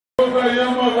gbogbo ẹ̀yẹ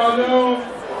mọ̀ balẹ̀ o.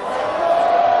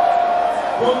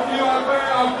 Mo kí wa pé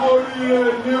àpò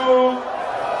oríire ni o.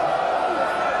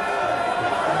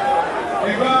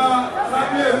 Ìgbà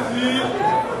kábíyèsí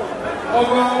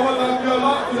ọba Awólabí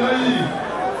Ọlákùlẹ́yìn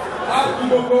á tu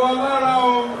gbogbo wa lára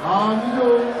o.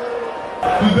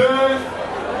 Today,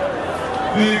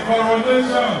 the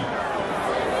coronation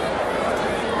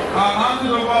and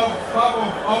handing over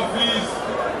of office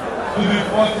to the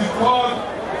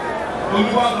 43rd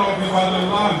Olubadan of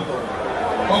Ibadanland,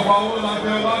 Ọba Olubadan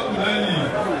of Ibadanland,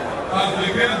 has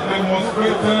again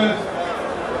demonstrated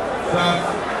that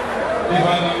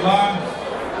Ibadan Land,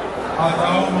 as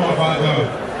our Ooni of Ife,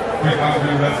 we can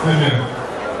be resilient.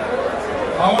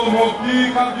 Àwọn ọmọ kí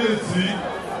kábíyèsí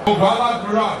gbogbo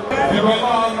aládùúrà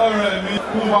ìrọ̀lá ọlọ́rẹ̀ mi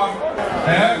kú wa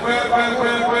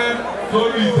pẹ́ẹ́pẹ́ẹ́pẹ́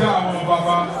lórí ìtẹ́ àwọn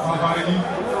bàbá yìí.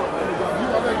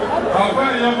 Bàbá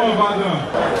ìyẹn mọ̀ Ìbàdàn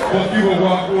kò kí gbogbo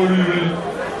akó oríire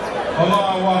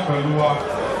Ọlọ́run wà pẹ̀lú wa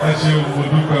ẹ ṣeun mo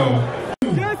dúpẹ́ o.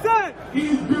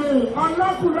 Ìgbè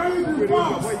Ọlákùlẹ́yìn ti pọ̀.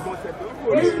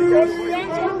 Ibi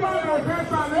Olúbàdàn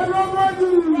kẹtàlélógójì.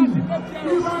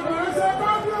 Ìbàdàn ẹsẹ̀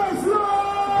kábíyèsí o.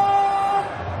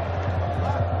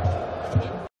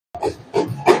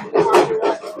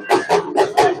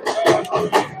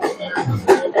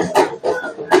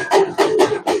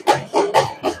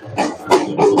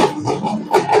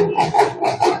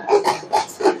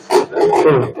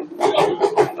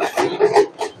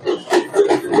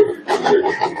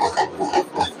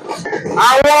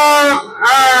 Àwọn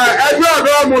ẹgbẹ́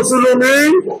ọ̀dọ́ Mùsùlùmí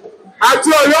àti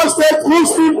Ọ̀yọ́ State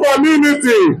Muslim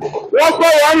Community wọ́n kó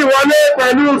wọ́nyí wọlé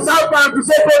pẹ̀lú Sultan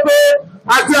Sokoto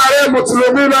àti ààrẹ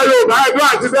Mùsùlùmí ilẹ̀ Yorùbá Ẹdó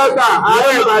àti Delta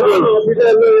ààrẹ Ìbàdàn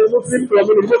Muslim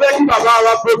Community. Mo fẹ́ kí bàbá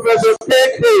wa Professor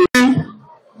K.K.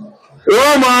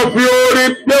 wọ́n máa fi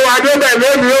orin pé wa débẹ̀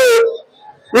lónìí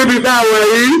o níbi táwọn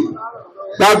yìí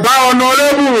bàbá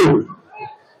Honorable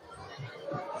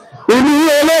ìlú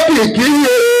olókìkí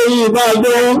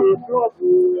Ìbàdàn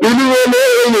ìlú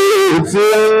olóyè tí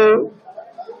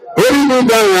orí mi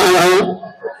dára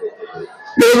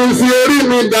lórí sí orí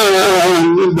mi dára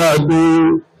Ìbàdàn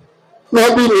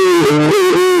lọ́bí mi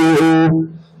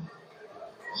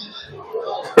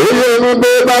èyí omi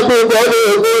gbé bá tó gbọ́dọ̀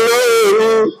ègbò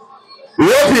lóòrùn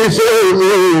yóò fi ṣe èmi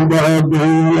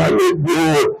Ìbàdàn lálejò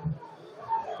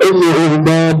èmi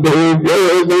Ìbàdàn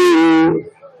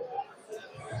jẹ́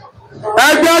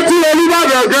ẹgbẹ́ tí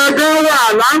Olúbàdàn gẹ́gẹ́ wà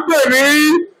láńpè ní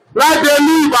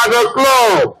Ládélú Ìbàdàn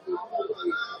Club.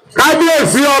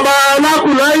 Kábíyèsí ọba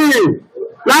Ọlákùlẹ́yìn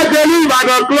Ládélú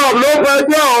Ìbàdàn Club ló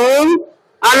fẹjọ́ ọ̀hún.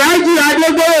 Alhaji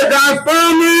Adégbóyèga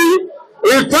Fẹ́mi,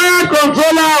 retired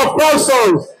controller of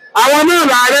customs. Àwọn náà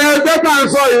làárẹ ẹgbẹ́ tá ń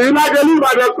sọ yìí Ládélú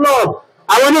Ìbàdàn Club.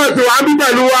 Àwọn náà ti wà ń bí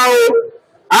pẹ̀lú wa o.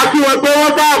 A kí wọn pé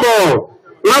wọ́n káàbọ̀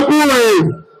lọ́kùnrin.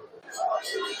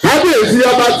 Kábíyèsí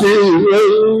ọba ti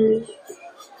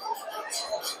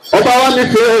ọba wa ní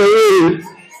fẹ́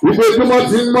ìgbésùmọ̀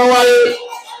tí ń mọ́ wáyé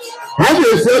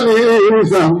kábíyèsí ní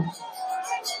ìrìnsà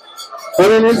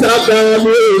ẹni ní sábà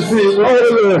ní èsì ìnáwó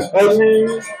rẹ̀ ẹni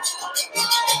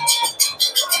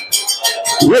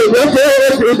yóò fẹ́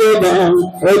ètò ìdọ̀dà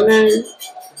ẹni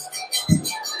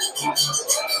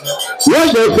yóò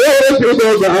fẹ́ ètò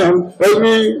ìdọ̀dà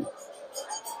ẹni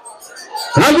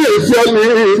kábíyèsí ní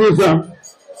ìrìnsà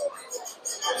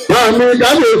àmì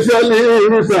kábíyèsí ní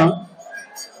ìrìnsà.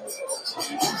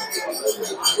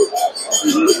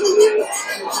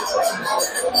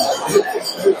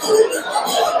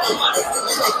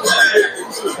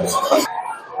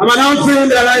 I'm announcing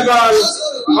the arrival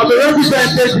of the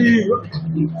representative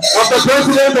of the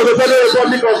President of the Federal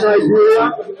Republic of Nigeria,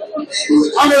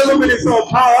 Honorable Minister of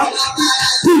Power,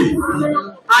 Chief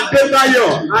Adebayo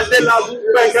Adelabu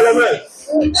Benkeleme.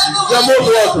 You're most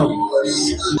welcome.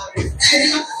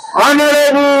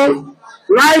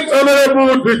 Right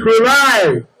Honorable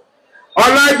Dignitaries,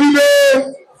 Ọlájídé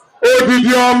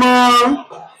Odidi ọmọ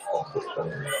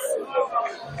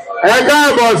ẹ̀ka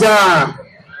àbọ̀sà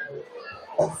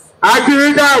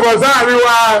akíríkà àbọ̀sà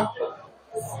àríwá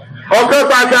ọ̀kan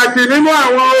pàtàkì nínú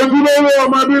àwọn ojúlówó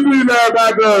ọmọ bíbí ilẹ̀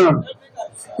Ìbàdàn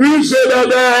tí ń ṣe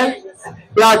dandan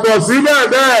yàtọ̀ sí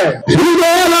bẹ́ẹ̀. Ìjọba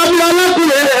Ọlábí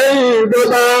Ọlákùlẹ́yìn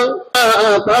ìjọba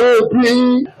àtàrà òkú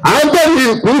àwọn tó ní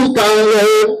ìkú kan rẹ̀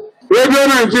rédíò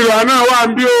Nàìjíríà náà wà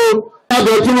ń bí o.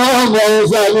 Àbẹ̀ tí wọ́n mọ̀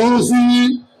ṣàlù sí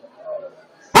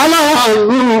aláwọ̀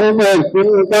àrùn mẹ̀kún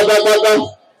pátápátá.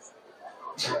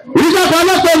 Ìjọba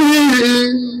lọ́pọ̀ ní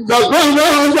ìjọ̀gbọ́n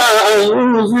náà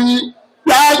ṣàrùn sí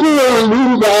láàbí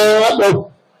Olúbàdàn.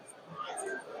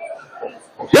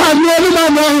 Láàbí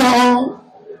Olúbàdàn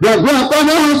jọ̀gbọ́n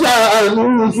náà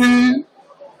ṣàrùn sí.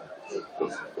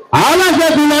 Àwọn aláṣẹ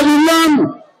ti lọ ní lọ́nù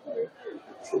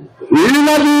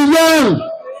ìrìnàjò ìjẹun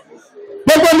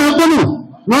gbogbo mọ̀kúnnù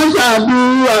wọ́n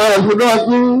ṣàdúrà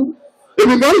àfúdọ́kún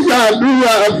èmi kan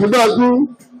ṣàdúrà àfúdọ́kún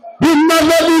bí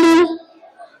mọ́tòbínú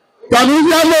tàbí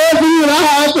sábẹ́ sí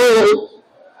ìráàtò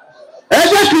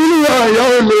ẹgbẹ́ kìíní ọ̀yọ́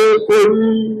olè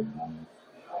orí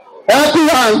ẹkú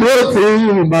àgbò tí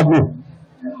ìbàbò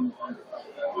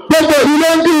gbogbo ìlú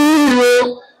ń kí ìrò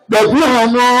pẹ̀lú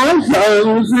ọmọ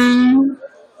ṣàrùn sí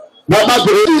bàbá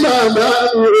tó rí bàbá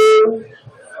rẹ̀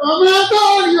ọmọ ẹgbẹ́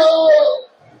ọ̀yọ́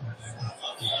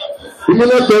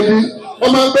ìmúlẹ̀ tẹ̀lé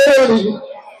ọmọ ẹgbẹ́ rí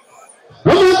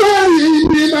ọmọ ẹgbẹ́ rí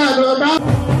bí bàbá.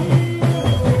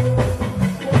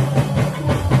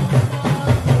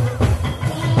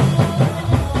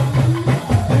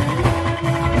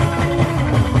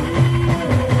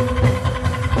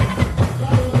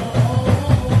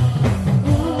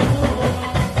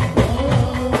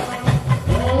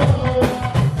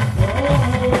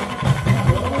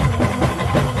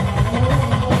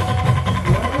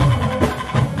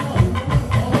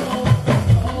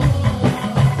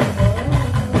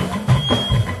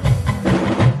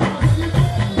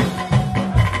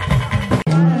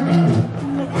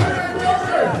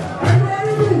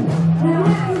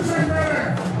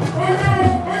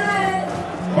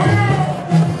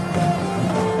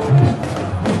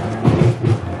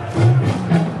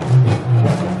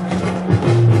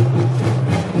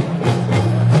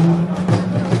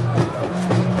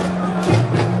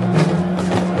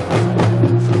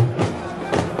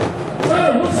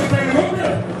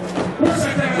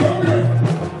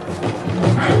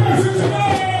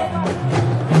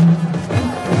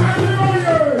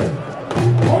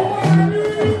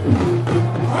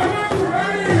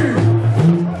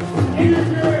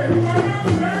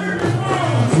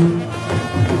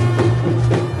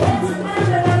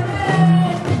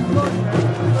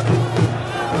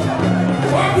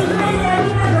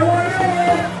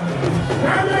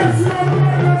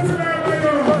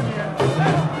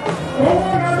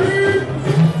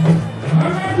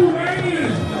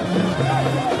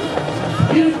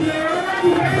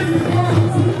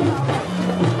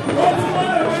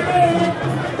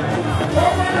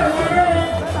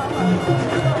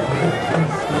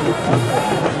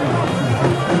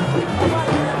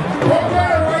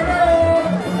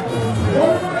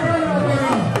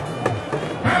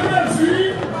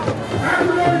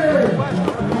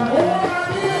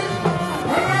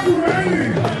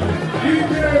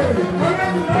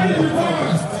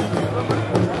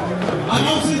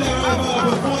 Announcing the arrival of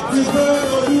the 43rd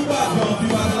Olubadan of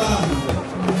Ibadanland,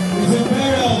 His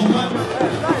Imperial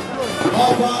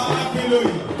Ọba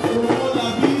Akinloye,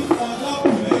 Olabi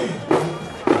Ọlákùlẹ́yìn,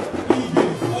 Ibe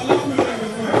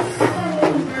Ọlákùlẹ́yìn first.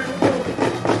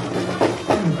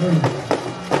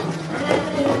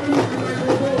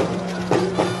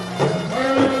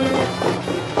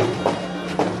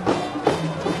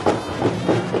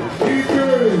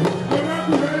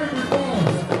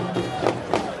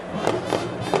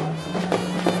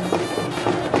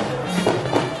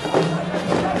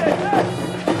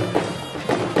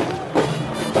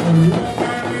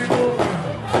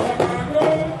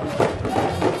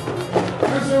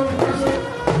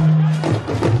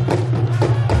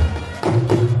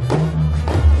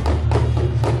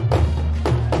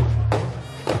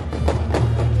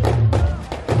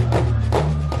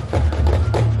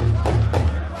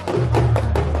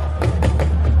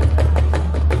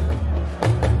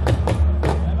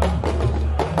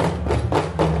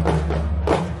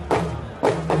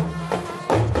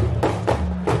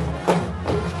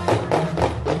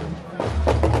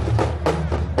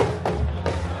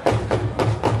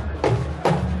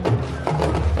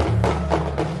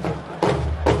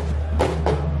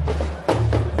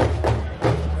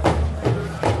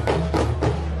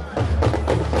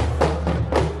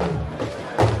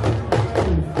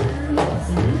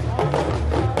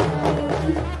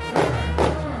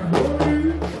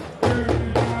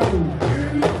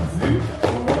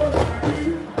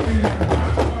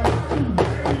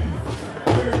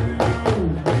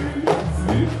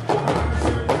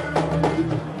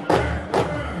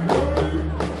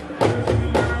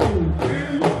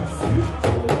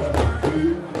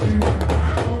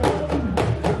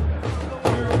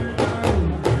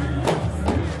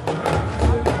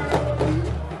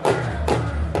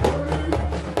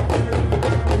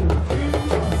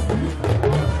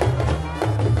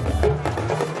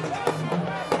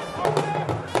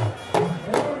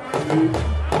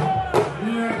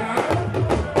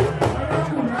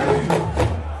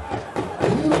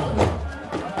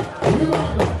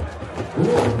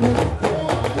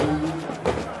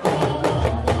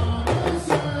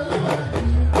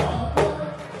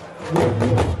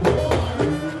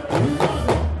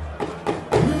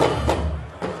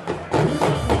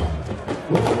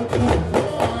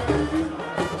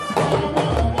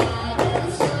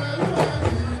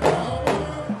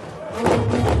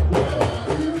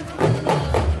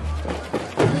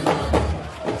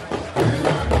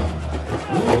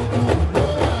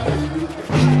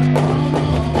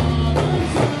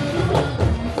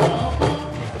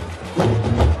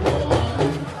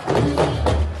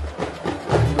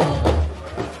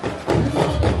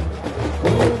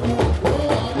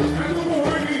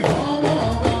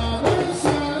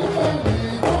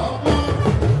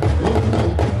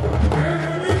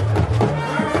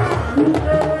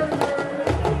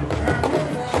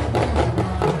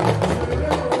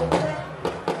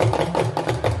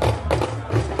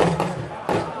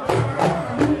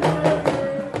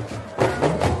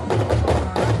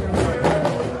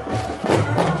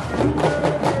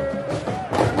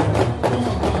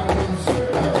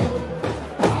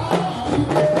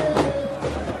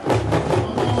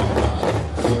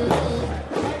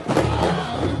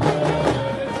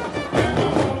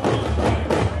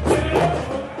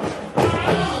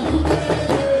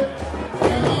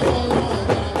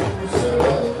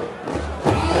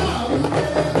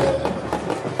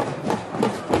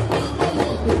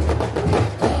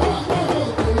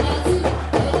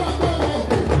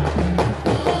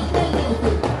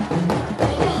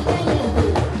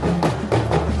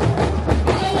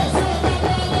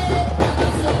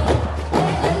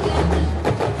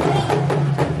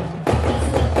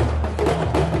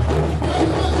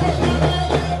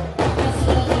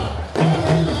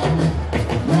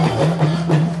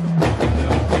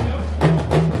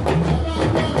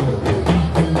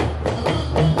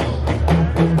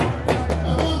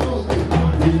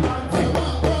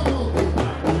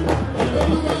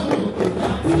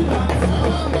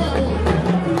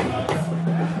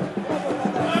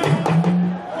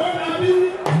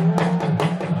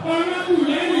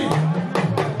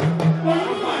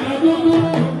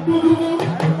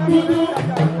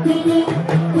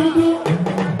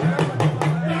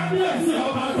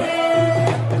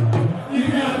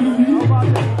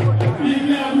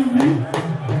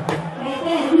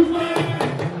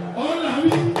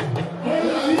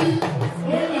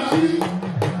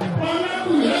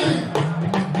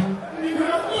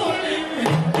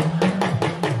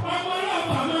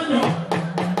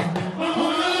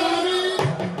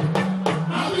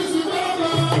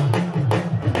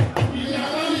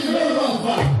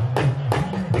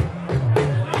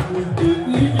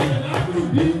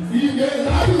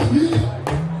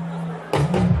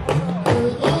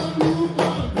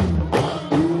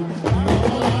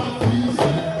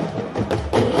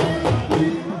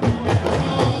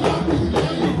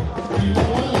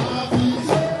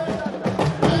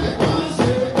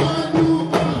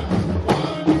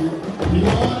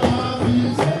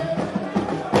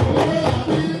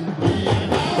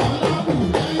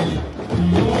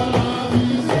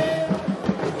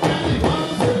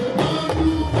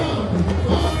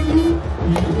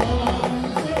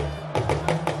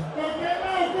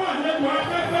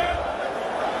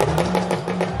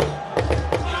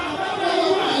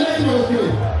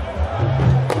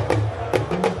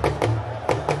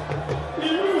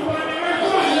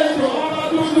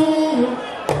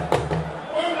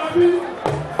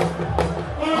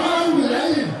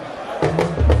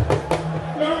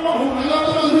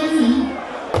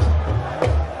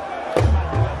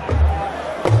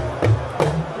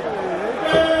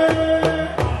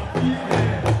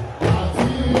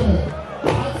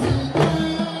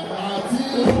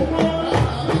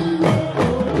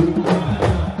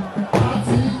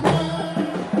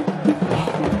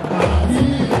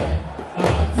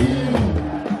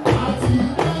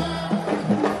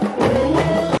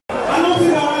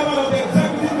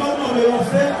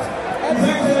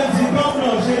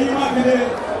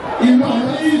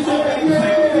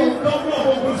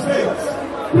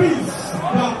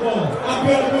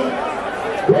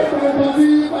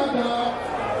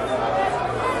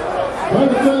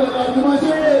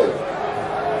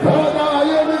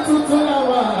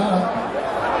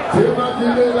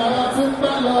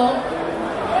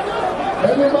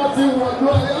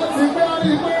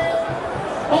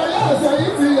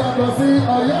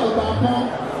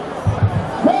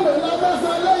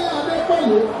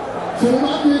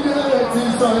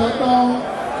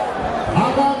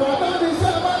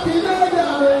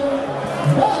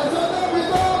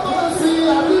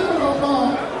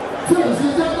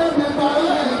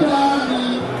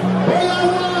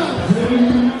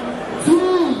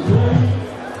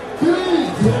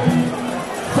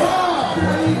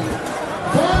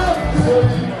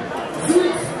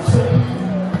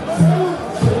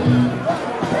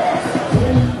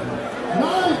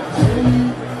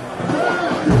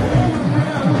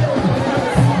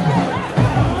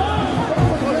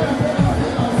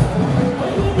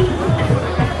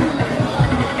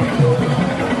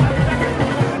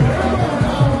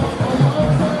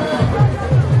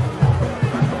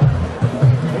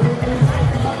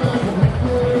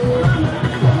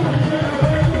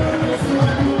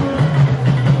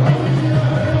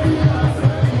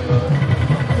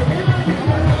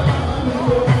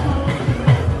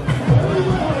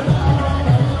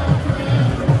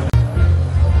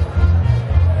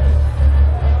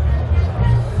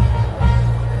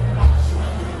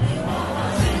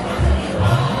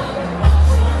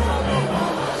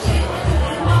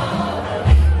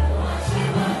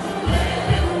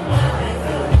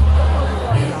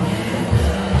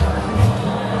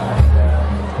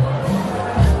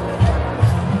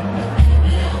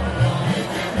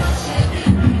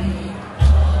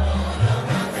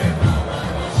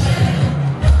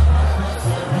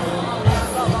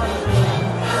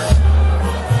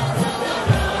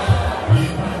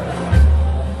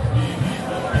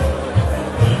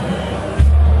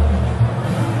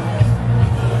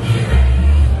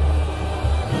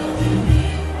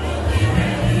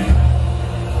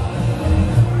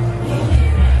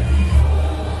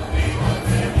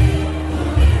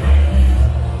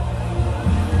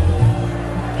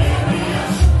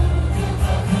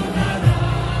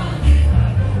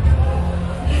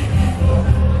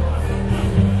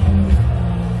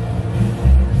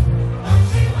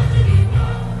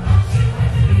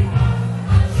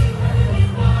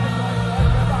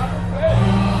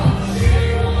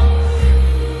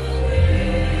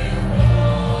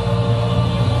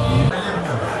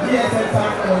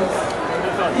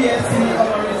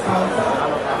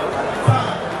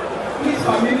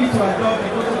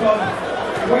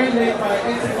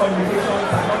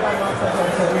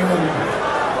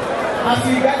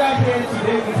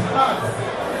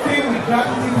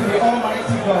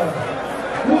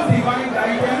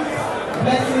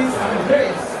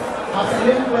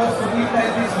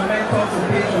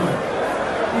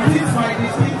 It is my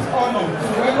distinct honor to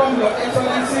welcome your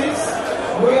excellencies,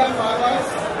 royal fathers,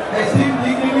 esteemed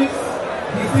dignitaries,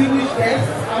 distinguished guests,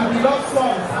 and beloved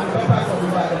sons and daughters of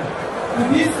Ibadan to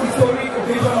this historic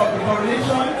occasion of the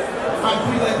coronation and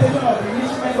presentation of the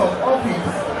instrument of office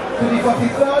to the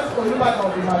 43rd Olubadan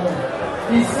of Ibadan,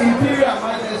 His Imperial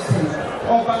Majesty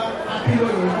Ọba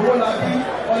Akiloye Owolabi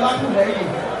Olakunleyin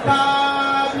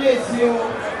Kábíyèsí o,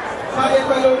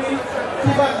 Kádépẹ́ lórí, kí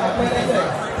bàtà pẹ́ lẹ́sẹ̀,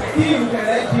 kí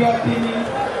ìrùkẹ̀rẹ̀ di ọ̀kíní.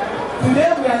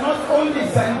 Today we are not only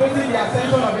celebrating the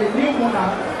ascension of a new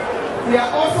monarch, we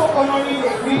are also honoring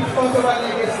a rich cultural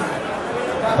legacy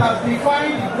that has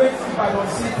defined the great Ibadan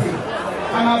city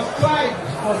and has thrived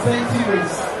for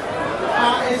centuries.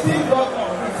 Our esteemed governor,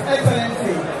 His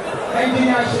Excellency,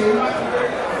 Engineer Seyi Makinde,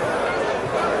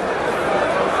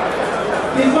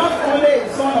 is not only a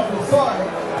son of the soil,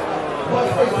 but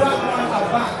a proud man at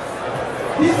that.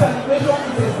 This celebration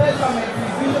is a testament to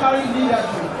his visionary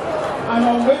leadership and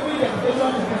unwavering dedication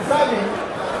to preserving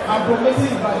and promoting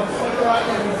Ibadan's cultural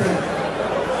heritage.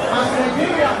 As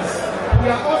Nigerians, we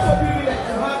are also privileged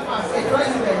to have as a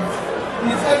president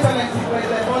His Excellency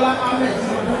President Bola Ahmed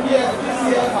Tinubu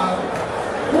PCFR,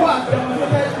 who has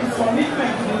demonstrated his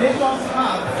commitment to the nation's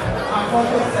art and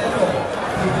cultural sector,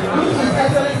 which His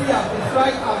Excellency has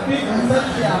described as being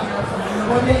essential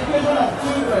for the education of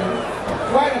children,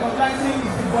 while recognizing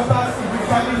his importance in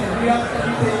preserving Nigeria's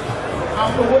heritage and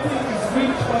promoting its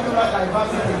rich cultural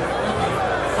diversity.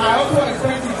 I also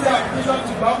extend sincere appreciation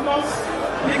to governors,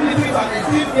 dignitaries, and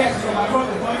esteemed guests from across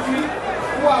the country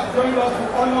who have joined us to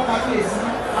honor Kábíyèsí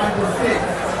and the state.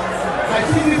 I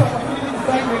seize this opportunity to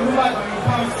thank the Olubadan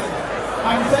Council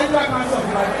and the Central Council of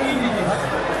Ibadan Indigenes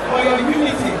for your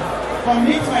unity,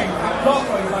 commitment, and love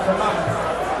for Ibadan Land,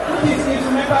 which is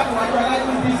instrumental to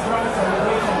actualizing this grand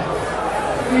celebration.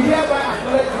 We hereby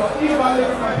acknowledge your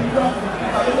invaluable contribution to the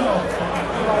preservation of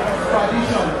Ibadan's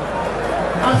tradition.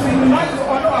 As we unite to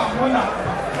honor our monarch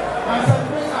and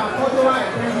celebrate our cultural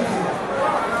identity,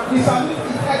 we salute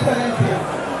His Excellency,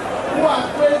 who has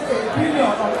placed a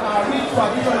billion on our rich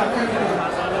tradition and heritage.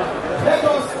 Let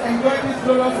us enjoy this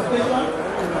glorious occasion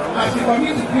as we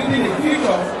commit to building a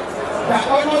future that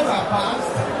honors our past,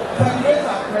 celebrates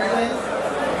our present,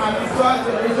 and inspires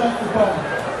generations to come.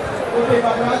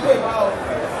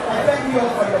 I thank you all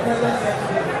for your presence here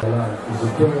today. His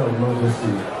Imperial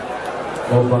Majesty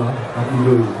Ọba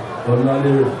Akiloye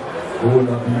Olakunleyin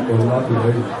Owolabi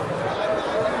Olakunleyin.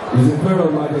 His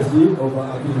Imperial Majesty Ọba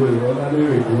Akiloye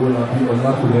Olakunleyin Owolabi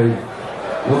Olakunleyin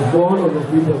was born on the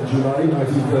 5th of July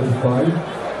 1935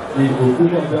 in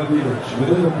Olubadan village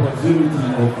within the proximity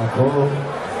of Akoro,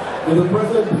 in the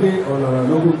present day on our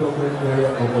local government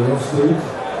area of Oyo State,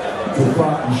 to Pa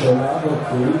Ishola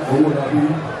Owolabi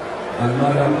and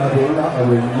Madam Adeola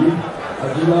Awenyi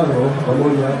Ajilaro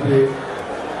Omoniade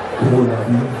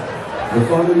Owolabi. The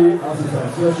family has its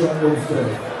ancestral homestead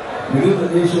within the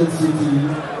ancient city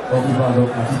of Ibadan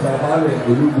at Itabale,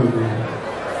 Olugode.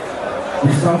 He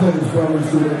started his primary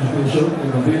school education in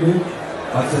the village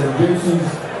at St. James's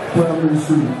Primary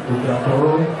School in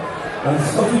Akoro, and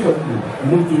subsequently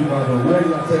moved to Ibadan, where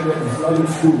he attended Islamic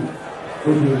School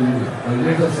and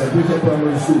later St. Peter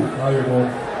Primary School, Ayebo,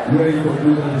 where he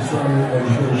concluded his primary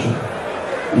education.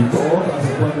 He taught as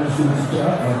a primary school teacher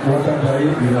at Wakadai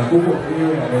in Akoko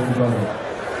area of Ibadan,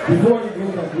 before he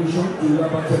gained admission to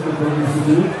Ibadan Technical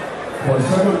Institute for his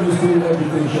secondary school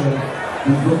education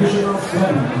with vocational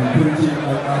study in printing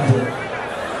and artwork.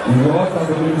 He worked at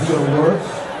the Ministry of Works,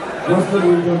 Western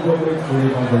Region Government in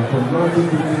Ibadan from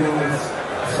 1959,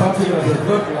 starting as a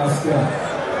third-class guy.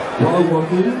 While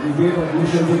working, he gave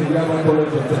admission to the Ibadan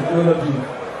College of Technology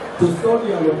to study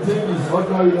and obtain his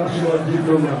Honorary National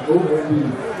Diploma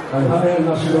 (OND) and Higher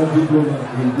National Diploma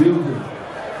in Building.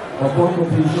 Upon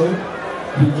completion,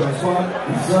 he transferred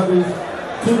his service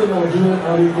to the Nigerian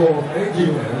Army Corps of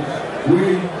Engineers, where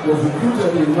he was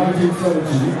recruited in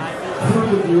 1970 through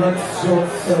the Direct Short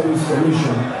Service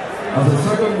Commission as a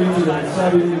second lieutenant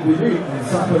serving in Benin and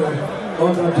Sapele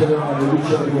under General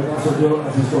Olubadan of Ibadan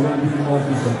as his commanding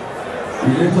officer. He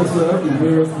later served in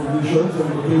various positions and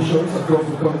locations across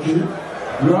the country,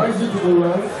 rising to the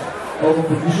ranks of a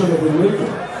position of a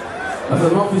major. As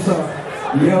an officer,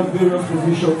 he held various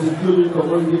positions including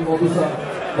commanding officer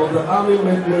of the Army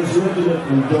Maintenance Regiment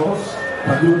in Jos,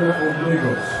 Kaduna and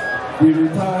Lagos. He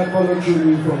retired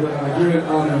voluntarily from the Nigerian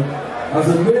Army as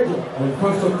a major on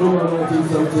 1st October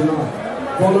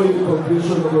 1979, following the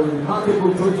completion of a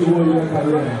remarkable 21-year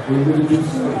career in military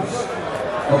service.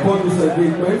 Upon his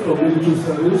engagement from military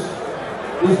service,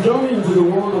 his journey into the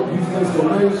world of business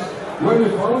commenced when he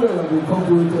founded and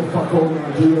incorporated Fakor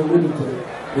Nigeria Limited,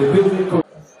 a building company.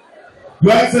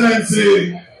 Your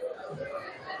Excellency,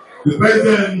 the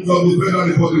President of the Federal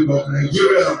Republic of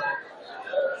Nigeria,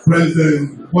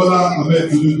 President Bola Ahmed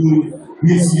Tinubu,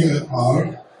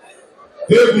 PCFR,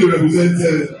 ably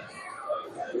represented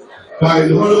by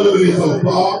the Honorable Minister of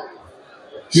Power,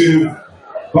 Chief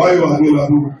Bayo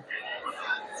Adelabu.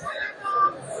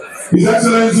 His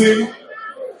Excellency,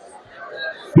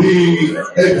 the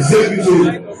Executive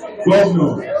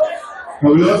Governor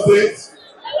of your state,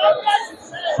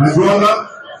 my brother,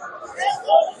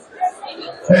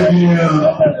 Engineer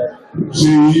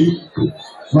Chief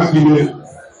Makinde.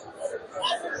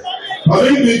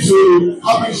 Permit me to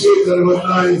appreciate and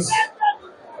recognize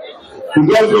the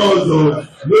governors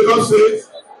of Lagos State,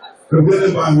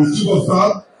 represented by his Chief of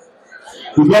Staff,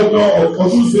 the governor of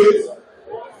Osun State,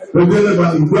 represented by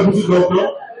his Deputy Governor,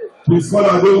 His Father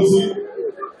Adeosi,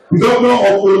 the governor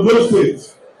of Ondo State,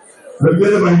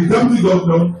 represented by his Deputy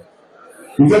Governor,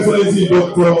 His Excellency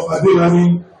Dr.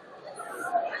 Adelani,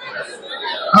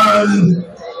 and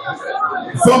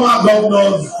former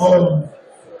governors of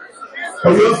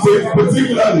Oyo State,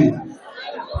 particularly,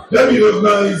 let me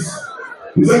recognize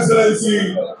His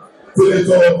Excellency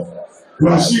Senator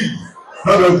Rashid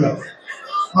Ladoja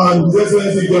and His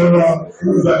Excellency General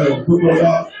Olubadan of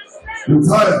Ibadanland,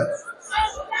 retired.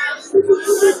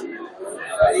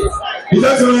 His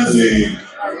Excellency,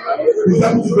 the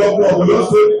Deputy Governor of Oyo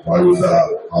State,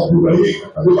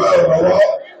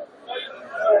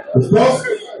 of course,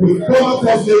 the former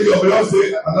First Lady of Oyo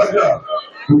State, Alaja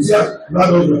Rashid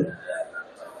Ladoja,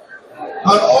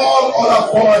 and all other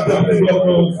former Deputy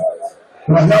Governors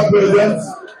who are here present,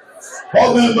 all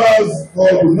members of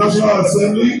the National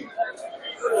Assembly,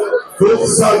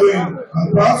 those serving and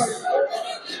past,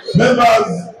 members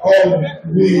of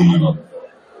the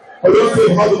Oyo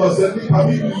State House of Assembly.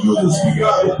 Permit me to use the speaker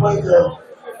at the point of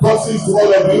courtesy to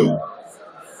all of you.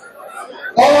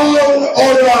 All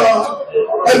other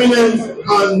eminent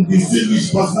and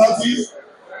distinguished personalities,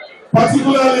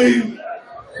 particularly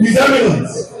His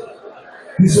Eminence,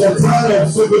 the Sultan of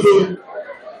Sokoto,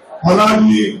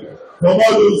 Alhaji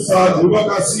Muhammadu Sa'ad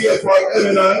Abubakar CFR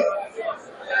MNI,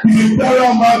 His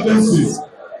Imperial Majesty,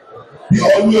 the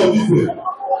Ooni of Ife,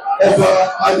 Ọba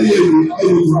Adéyẹyè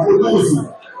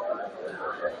Ẹnìtàn.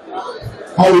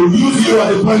 I will use you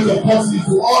as a point of courtesy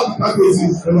to all the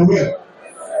packages and aware.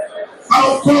 And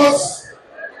of course,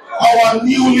 our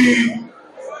newly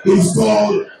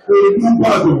installed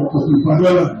Olubadan of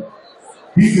Ibadanland,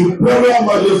 His Imperial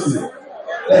Majesty,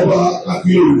 Ọba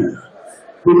Akínyẹlé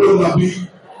Olóńgbàbí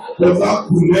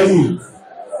Ọlákùlẹ́yìn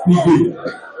Ìgbè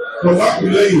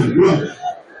Ọlákùlẹ́yìn Ìwọ̀n,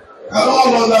 and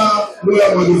all other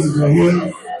royal majesties are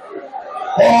here,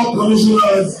 all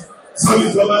commissioners,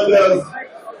 service commanders,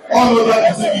 all other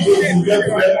distinguished and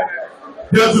gentlemen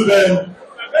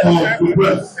of the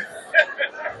press.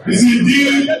 It's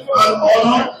indeed an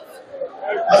honor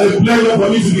and a pleasure for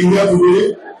me to be here today.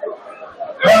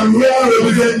 I'm here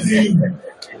representing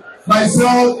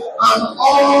myself and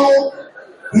all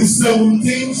the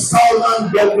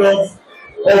 17,000 governors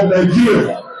of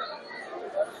Nigeria.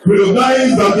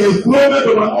 Recognize that the employment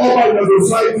of an urban in a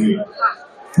society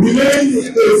remains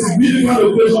a significant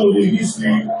occasion in the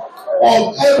history of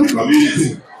every community.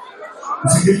 It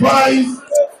signifies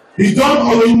the dawn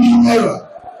of a new era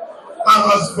and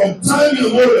has from time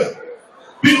immemorial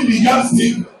been the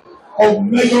yardstick of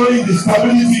measuring the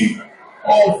stability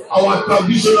of our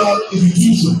traditional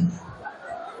institutions.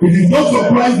 It is no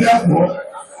surprise, therefore,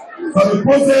 that the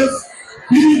process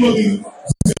leading to the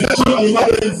selection and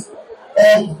emergence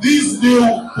of this new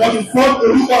 44th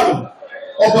Olubadan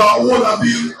of our own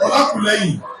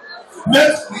Olakuleyin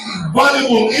met the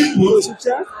valuable input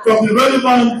from the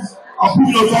relevant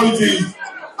approving authorities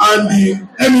and the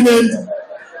eminent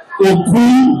Oku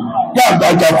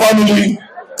family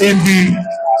in the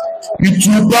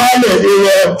Itubale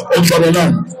area of Ibadan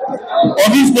Land. On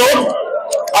this note,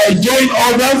 I join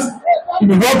others in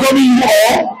welcoming you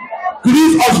all to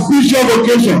this auspicious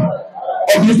occasion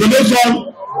of the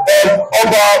installation of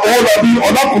our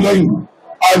Olakuleyin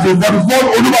as the 44th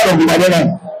Olubadan of Ibadanland.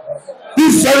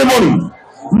 This ceremony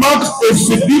marks a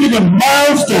significant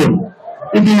milestone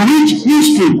in the rich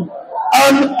history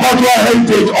and cultural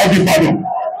heritage of Ibadan,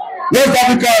 West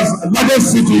Africa's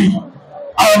largest city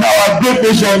and our great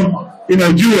nation in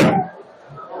Nigeria.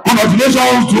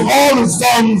 Congratulations to all the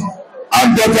sons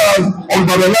and daughters of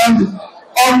Ibadanland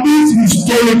on this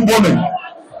historic moment.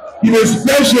 In a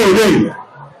special way,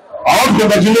 I want to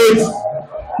congratulate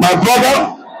my brother,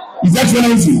 His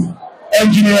Excellency,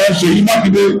 Engineer Seyi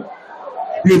Makinde,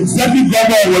 the Executive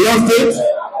Governor of Oyo State,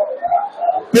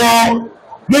 for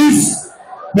this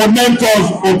momentous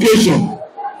occasion.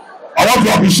 I want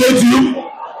to appreciate you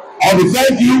I will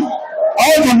thank you. I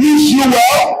want to wish you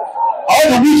well. I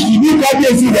want to wish the new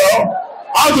Kabiyesi well.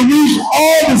 I want to wish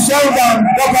all the sons and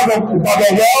daughters of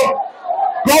Ibadan well.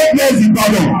 God bless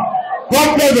Ibadan. God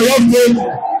bless the Oyo State.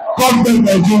 God bless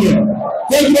Nigeria.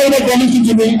 Thank you very much for listening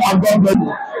to me, and God bless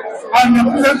you. And the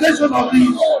presentation of the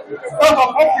staff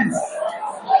of office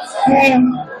fún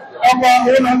ọba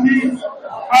Olubadan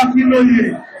Akiloye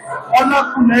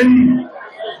Olakunleyin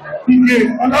Ige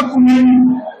Olakunleyin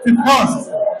the first,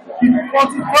 the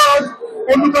 43rd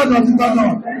Olubadan of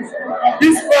Ibadan,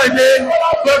 this Friday,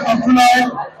 12th of July,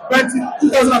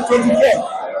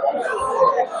 2024.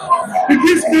 It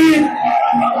gives me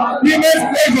the immense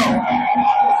pleasure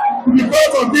to be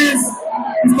part of this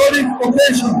historic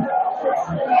occasion.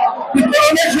 The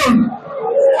coronation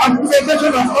and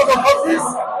presentation of oath of office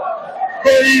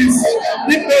for His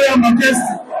Imperial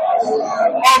Majesty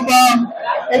Ọba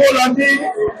Olubadan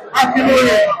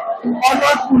Akiloye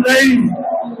Olakunleyin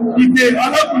Ige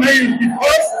Olakunleyin the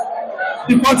first,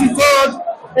 the 43rd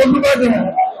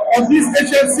Olubadan of this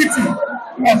ancient city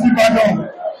of Ibadan.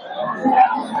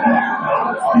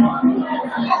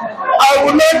 I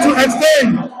would like to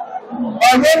extend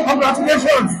my warm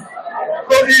congratulations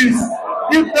to His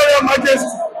Imperial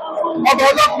Majesty Ọba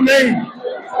Olakunleyin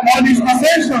on his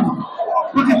ascension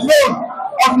to the throne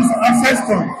of his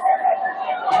ancestors.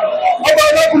 Ọba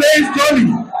Olakunleyin's journey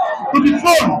to the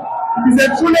throne is a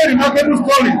truly remarkable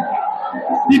story.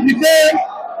 He became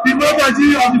the protege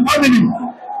of the family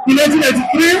in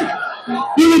 1983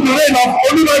 during the reign of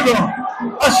Olubadan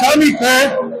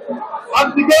and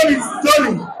began his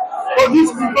journey for this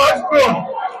revered throne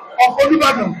of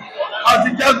Olubadan as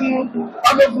the Jagun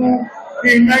Balogun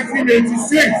in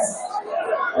 1986.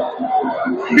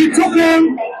 It took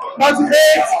him 98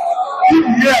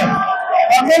 years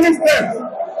and many steps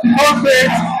before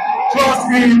fate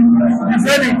thrust him to the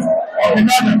zenith of the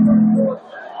garden.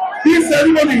 This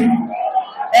ceremony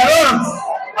heralds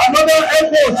another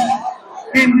epoch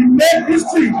in the main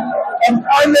history of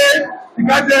highly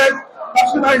regarded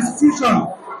national institution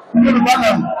in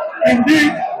Olubadan,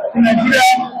 indeed in Nigeria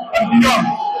and beyond.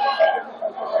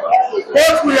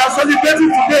 What we are celebrating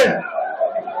today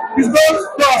is not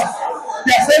just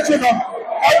the ascension of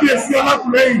Kabiyesi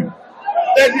Olakunleyin,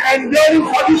 but the enduring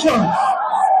tradition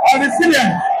and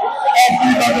resilience of the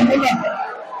Ibadan Land.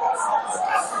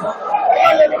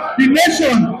 The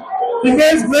nation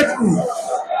remains grateful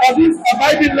for this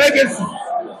abiding legacy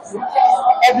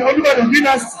of the Olubadan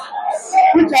dynasty,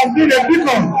 which has been a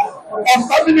beacon of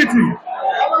stability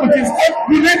with its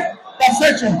unique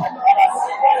succession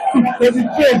to the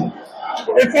throne,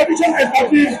 a tradition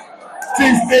established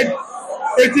since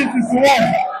 1851.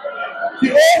 The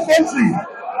whole country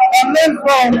can learn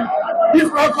from this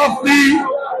non-free,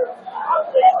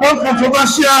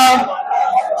 non-controversial,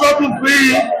 trouble-free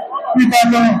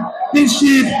Ibadan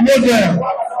kingship model.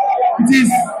 It is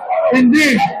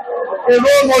indeed a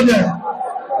role model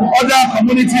to other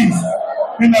communities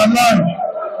in our land.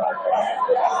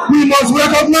 We must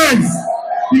recognize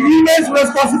the immense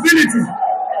responsibility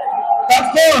that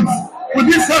comes with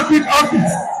this sacred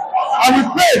office, and we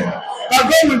pray that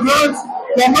God will grant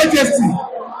Your Majesty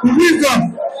the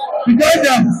wisdom, the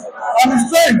guidance, and the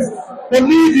strength to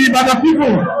lead the Ibadan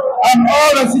people and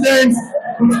all residents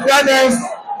with fairness,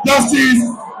 justice,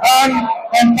 and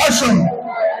compassion.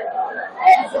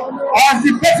 As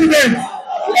the President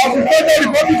of the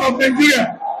Federal Republic of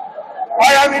Nigeria,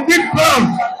 I am indeed proud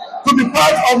to be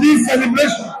part of this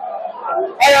celebration.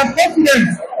 I am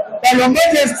confident that Your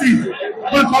Majesty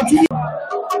will continue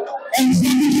and the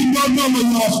government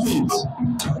of your state.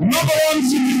 Number one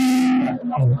city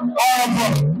of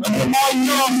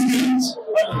the state.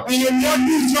 And your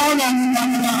working son and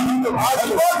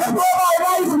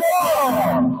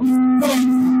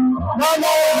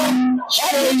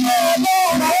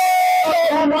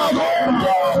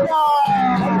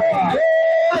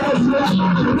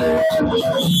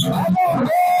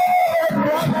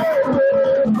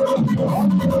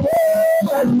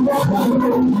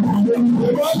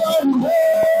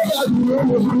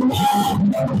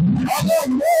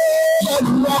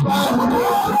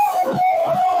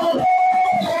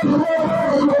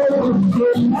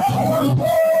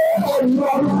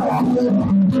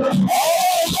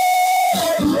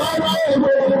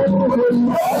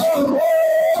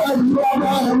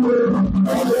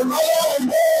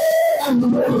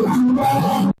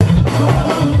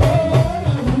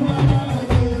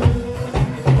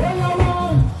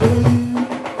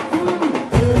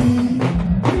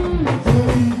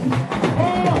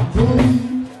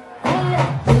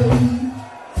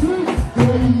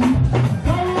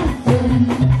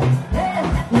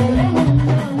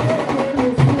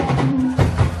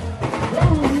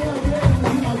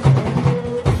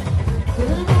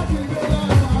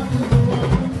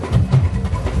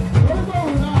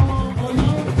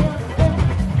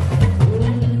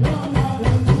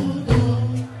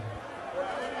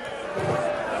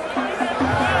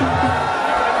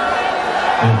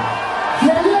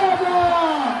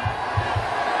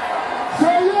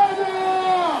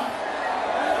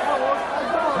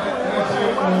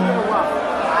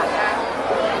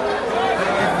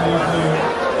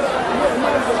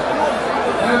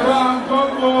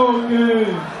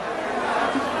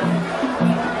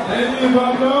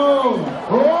Ibadan.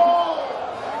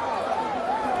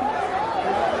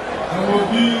 Àwọn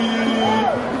bí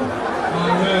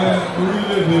ààrẹ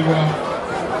orílẹ̀-èdè wa,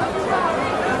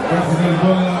 President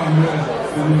Bola Ahmed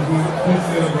Tinubu, tó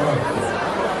ṣe ẹ̀bà.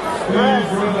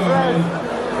 Brother mi,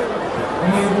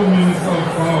 Honorable Minister of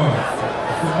Power,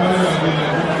 Ìbáyọ̀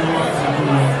Adéyẹ̀dé tó wá sí ìlú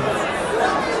wọn.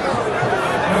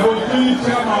 Àwọn bí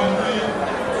chairman ní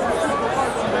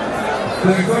the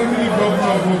executive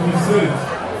governor of Ogun State,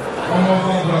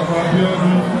 Ọmọọba Dàpọ̀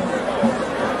Abíọ́dún.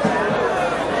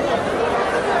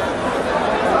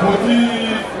 Mo kí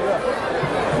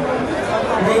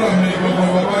brother mi gbogbo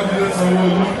Babájídé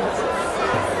Sanwó-Olú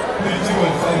ní chief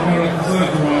of staff ní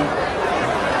represent wọn.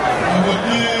 Mo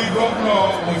kí gómìnà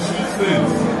Ọ̀ṣun State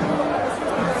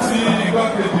sí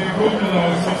igbákejì gómìnà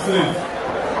Ọ̀ṣun State,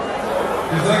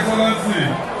 His Excellency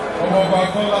Ọmọọba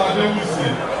Kọ́lá Adéwùsì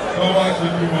lọ́wọ́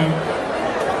aṣojú wọn.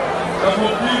 Mo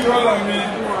kí brother mi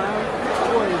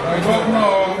gómìnà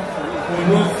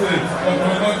Ondo State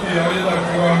Dr. Lucky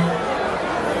Ayédàtiwa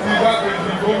sí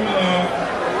igbákejì gómìnà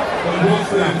Ondo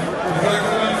State, His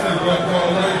Excellency Dr.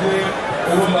 Ọláìdé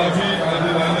Owólabí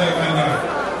Adélané Ẹ̀nà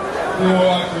tí wọ́n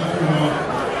wá ṣojú wọn.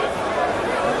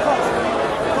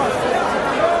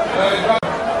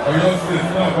 Ọ̀yọ́ State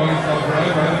náà parí sàbùrà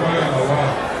ìbánibáyọ̀ lọ́wọ́.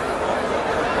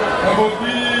 Mo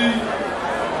kí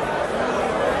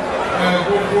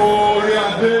gbogbo orí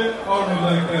adé ọrùn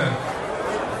lẹ́kẹ̀.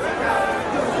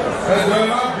 Ẹ̀jẹ̀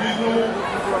má bínú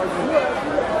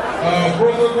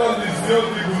protocol is still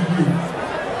the good.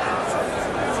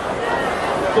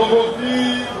 Gbogbo kí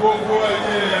gbogbo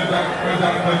ẹ̀yẹ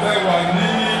ẹ̀dàpẹ̀tẹ̀ wà ní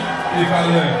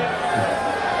ìkàlẹ̀.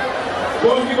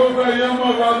 Gbogbo kí gbogbo ẹ̀yẹ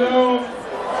mọ̀ balẹ̀ o.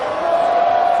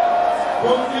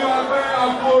 Gbogbo kí wá pé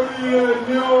àpò oríire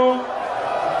ní o.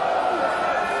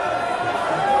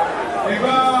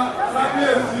 Ìgbà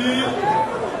kábíyèsí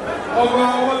ọba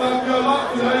Owólabí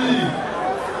Ọlákùlẹ́yìn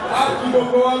á tu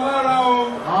gbogbo wa lára o.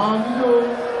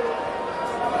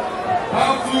 Á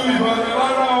tu Ìbàdàn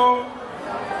lára o.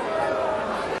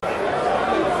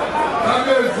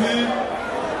 Kábíyèsí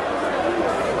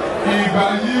ìgbà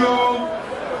yìí o,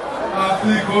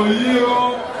 àsìkò yìí o,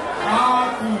 á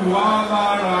tù wá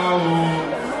lára o.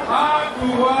 Á tù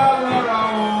wá lára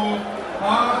o.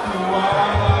 Á tù wá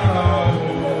lára o.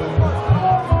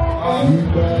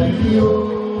 Ìgbà yìí o,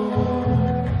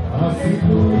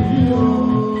 àsìkò yìí o,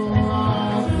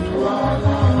 á tù wá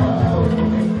lára o.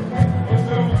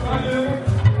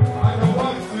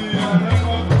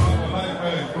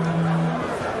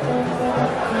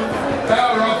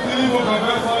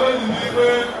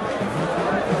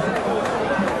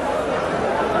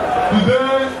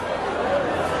 Today,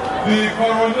 the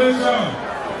coronation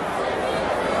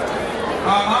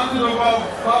and handing over of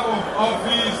staff of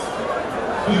office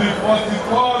to the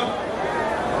 43rd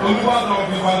Olubadan of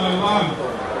Ibadanland,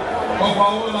 Ọba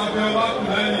Olubadan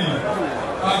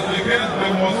has again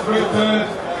demonstrated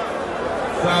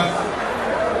that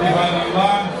Ibadan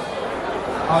Land,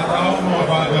 as our own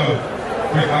Ibadan,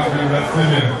 we can be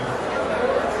resilient.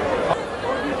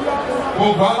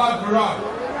 Gbogbo aládùúrà,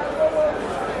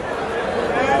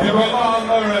 ìrọ̀lá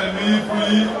ọlọ́rẹ̀ ní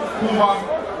fún wa.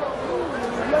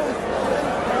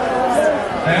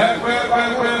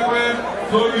 Pẹ́pẹ́pẹ́pẹ́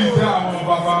lórí ìtẹ́ àwọn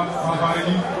bàbá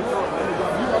yìí.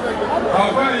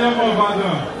 Àfẹ́ ìyẹn mọ̀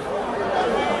Ìbàdàn.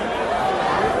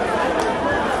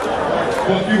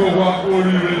 Kò kí gbogbo akó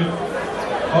oríire,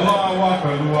 Ọlọ́run wà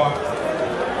pẹ̀lú wa.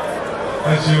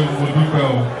 Ẹ ṣeun, mo dúpẹ́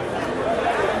o.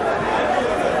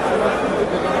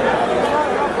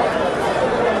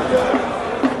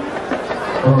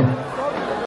 Oh.